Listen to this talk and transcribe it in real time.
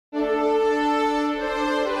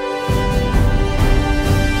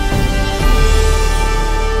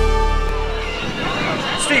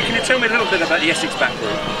tell me a little bit about the Essex Bat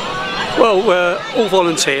Group. Well, we're all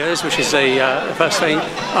volunteers, which is the first thing.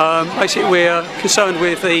 Basically, we're concerned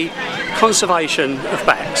with the conservation of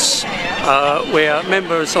bats. We're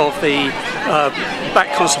members of the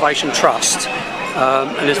Bat Conservation Trust,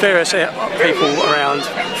 and there's various people around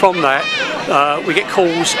from that. We get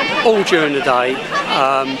calls all during the day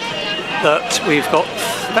that we've got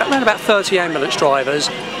around about 30 ambulance drivers.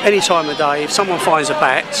 Any time of day, if someone finds a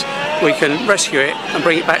bat, we can rescue it and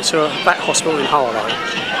bring it back to a bat hospital in Harlow.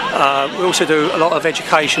 We also do a lot of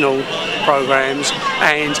educational programs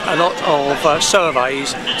and a lot of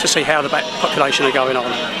surveys to see how the bat population are going on.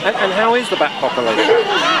 And how is the bat population?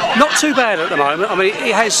 Not too bad at the moment. I mean,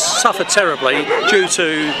 it has suffered terribly due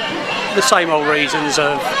to the same old reasons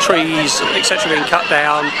of trees, etc., being cut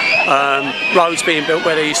down, roads being built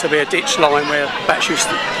where there used to be a ditch line where bats used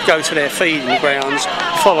to go to their feeding grounds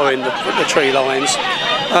following the tree lines.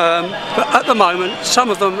 But at the moment, some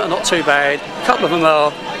of them are not too bad. A couple of them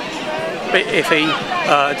are a bit iffy,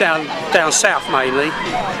 down south mainly.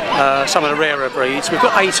 Some of the rarer breeds. We've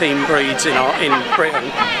got 18 breeds in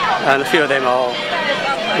Britain, and a few of them are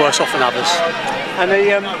worse off than others. And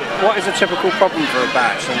what is a typical problem for a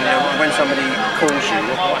bat? And when somebody calls you,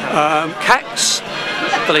 what happens? Cats,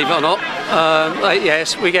 believe it or not.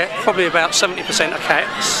 Yes, we get probably about 70% of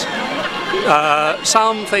cats.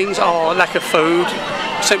 Some things are lack of food,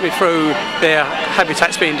 simply through their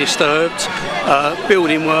habitats being disturbed,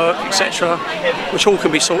 building work, etc., which all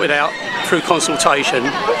can be sorted out through consultation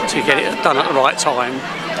to get it done at the right time.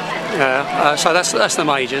 So that's the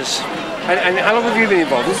majors. And how long have you been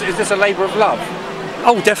involved? Is this a labour of love?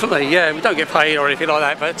 Oh, definitely, yeah. We don't get paid or anything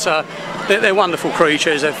like that, but they're wonderful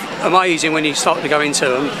creatures. They're amazing when you start to go into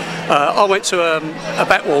them. I went to a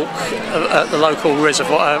bat walk at the local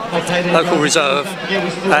reserve,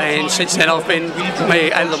 and since then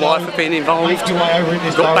me and the wife have been involved.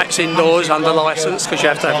 We've got bats indoors under licence, because you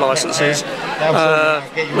have to have licences,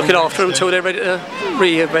 looking after them until they're ready to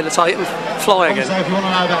rehabilitate and fly again.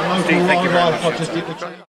 Steve, thank you very much.